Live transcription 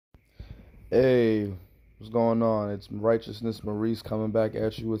Hey, what's going on? It's Righteousness Maurice coming back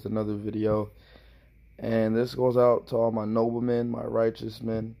at you with another video. And this goes out to all my noblemen, my righteous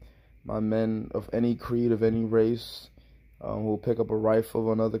men, my men of any creed, of any race, who will pick up a rifle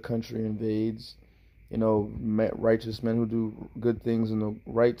when another country invades. You know, righteous men who do good things in the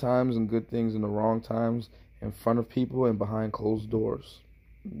right times and good things in the wrong times, in front of people and behind closed doors.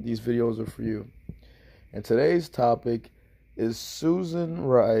 These videos are for you. And today's topic is Susan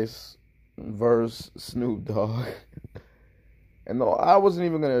Rice versus Snoop Dogg. And no, I wasn't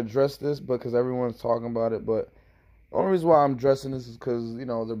even going to address this because everyone's talking about it, but the only reason why I'm addressing this is because, you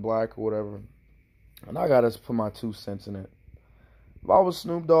know, they're black or whatever. And I got to put my 2 cents in it. If I was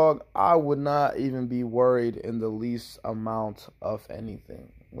Snoop Dogg, I would not even be worried in the least amount of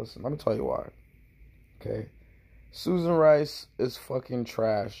anything. Listen, let me tell you why. Okay? Susan Rice is fucking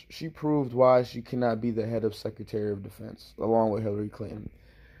trash. She proved why she cannot be the head of Secretary of Defense, along with Hillary Clinton.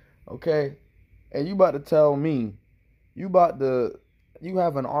 Okay? And you about to tell me, you have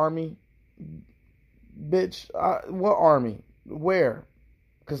an army? Bitch, what army? Where?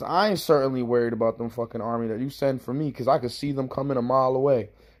 Because I ain't certainly worried about them fucking army that you send for me, because I could see them coming a mile away.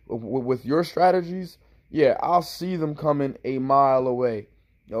 With your strategies, yeah, I'll see them coming a mile away.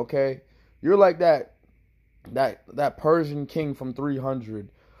 Okay? You're like that Persian king from 300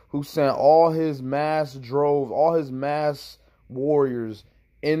 who sent all his mass warriors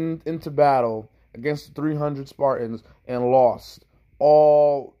into battle against the 300 Spartans and lost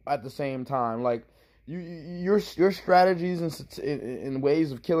all at the same time. Like, your strategies and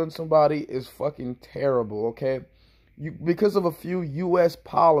ways of killing somebody is fucking terrible, okay? Because of a few U.S.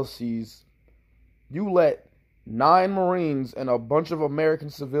 policies, you let 9 Marines and a bunch of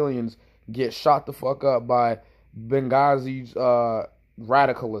American civilians get shot the fuck up by Benghazi's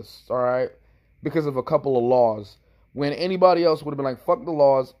radicalists, all right? Because of a couple of laws. When anybody else would have been like, fuck the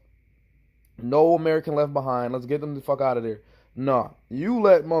laws, no American left behind, let's get them the fuck out of there. Nah, you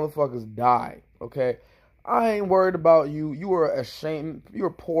let motherfuckers die, okay? I ain't worried about you. You are ashamed. You're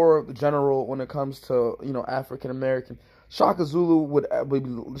a poor general when it comes to, you know, African American. Shaka Zulu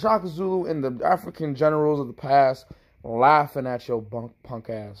and the African generals of the past laughing at your punk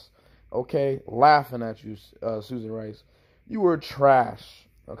ass. Okay, laughing at you, Susan Rice. You were trash.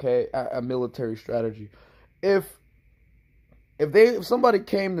 Okay, at military strategy. If somebody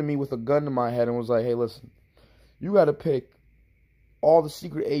came to me with a gun to my head and was like, "Hey, listen, you got to pick all the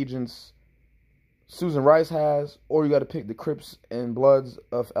secret agents Susan Rice has, or you got to pick the Crips and Bloods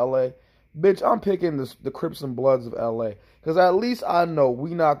of L.A." Bitch, I'm picking the Crips and Bloods of L.A. because at least I know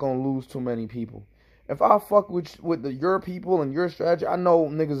we not gonna lose too many people. If I fuck with your people and your strategy, I know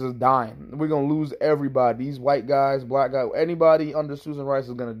niggas is dying. We're going to lose everybody. These white guys, black guys, anybody under Susan Rice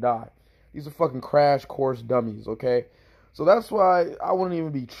is going to die. These are fucking crash course dummies, okay? So that's why I wouldn't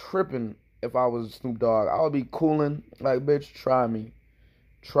even be tripping if I was Snoop Dogg. I would be cooling like, bitch, try me.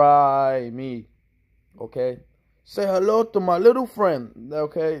 Try me, okay? Say hello to my little friend,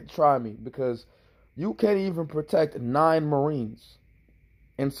 okay? Try me, because you can't even protect 9 Marines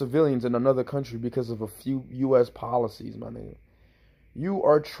and civilians in another country because of a few U.S. policies, my nigga. You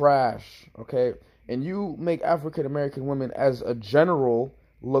are trash, okay? And you make African American women as a general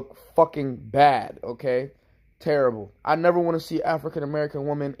look fucking bad, okay? Terrible. I never want to see African American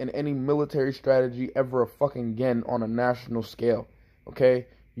women in any military strategy ever fucking again on a national scale, okay?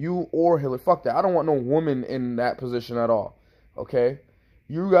 You or Hillary. Fuck that. I don't want no woman in that position at all, okay?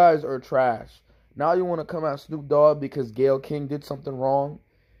 You guys are trash. Now you want to come at Snoop Dogg because Gayle King did something wrong?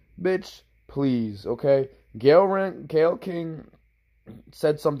 Bitch, please, okay? Gayle King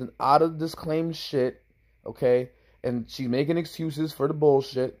said something out of this claimed shit, okay? And she's making excuses for the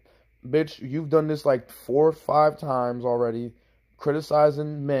bullshit. Bitch, you've done this like 4 or 5 times already,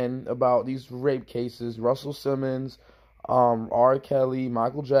 criticizing men about these rape cases. Russell Simmons, R. Kelly,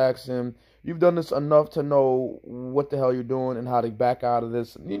 Michael Jackson. You've done this enough to know what the hell you're doing and how to back out of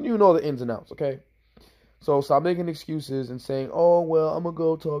this. You know the ins and outs, okay? So stop making excuses and saying, oh, well, I'm going to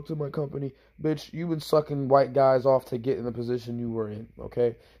go talk to my company. Bitch, you've been sucking white guys off to get in the position you were in,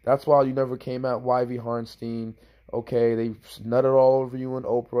 okay? That's why you never came at Y.V. Harnstein, okay? They nutted all over you and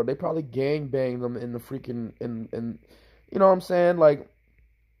Oprah. They probably gangbanged them in the freaking, you know what I'm saying? Like,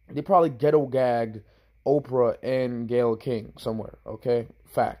 they probably ghetto gagged Oprah and Gayle King somewhere, okay?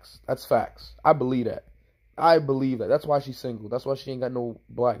 Facts. That's facts. I believe that. I believe that. That's why she's single. That's why she ain't got no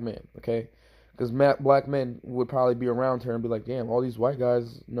black man, okay? Because black men would probably be around her and be like, damn, all these white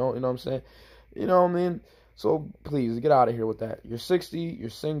guys, you know what I'm saying? You know what I mean? So, please, get out of here with that. You're 60, you're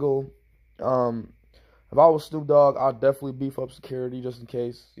single. If I was Snoop Dogg, I'd definitely beef up security just in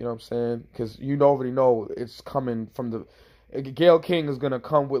case, you know what I'm saying? Because you already know it's coming from Gayle King is gonna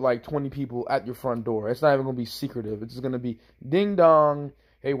come with like 20 people at your front door. It's not even gonna be secretive. It's just gonna be ding dong.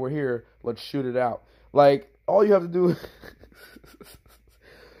 Hey, we're here. Let's shoot it out. Like all you have to do.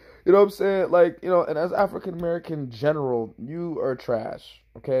 You know what I'm saying? Like, you know, and as African American general, you are trash.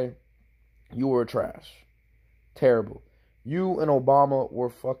 Okay, you were trash. Terrible. You and Obama were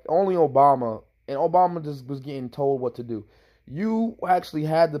fucked. Only Obama, and Obama just was getting told what to do. You actually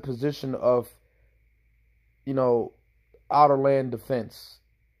had the position of, you know, outer land defense,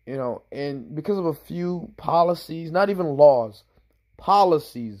 you know, and because of a few policies, not even laws,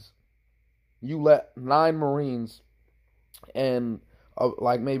 policies, you let 9 Marines and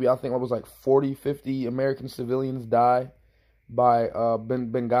like maybe I think it was like 40, 50 American civilians die by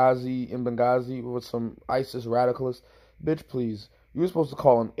Benghazi with some ISIS radicalists. Bitch, please. You were supposed to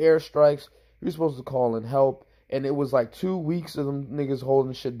call in airstrikes. You were supposed to call in help. And it was like 2 weeks of them niggas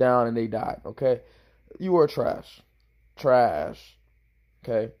holding shit down and they died, okay? You are trash. Trash.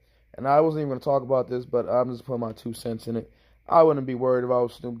 Okay? And I wasn't even going to talk about this, but I'm just putting my 2 cents in it. I wouldn't be worried if I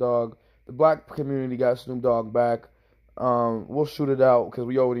was Snoop Dogg. The black community got Snoop Dogg back. We'll shoot it out because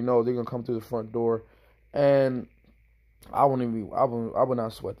we already know they're going to come through the front door. And I would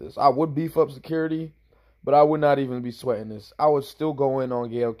not sweat this. I would beef up security, but I would not even be sweating this. I would still go in on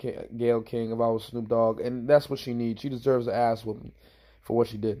Gayle King if I was Snoop Dogg, and that's what she needs. She deserves an ass whooping for what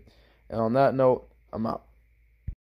she did. And on that note, I'm out.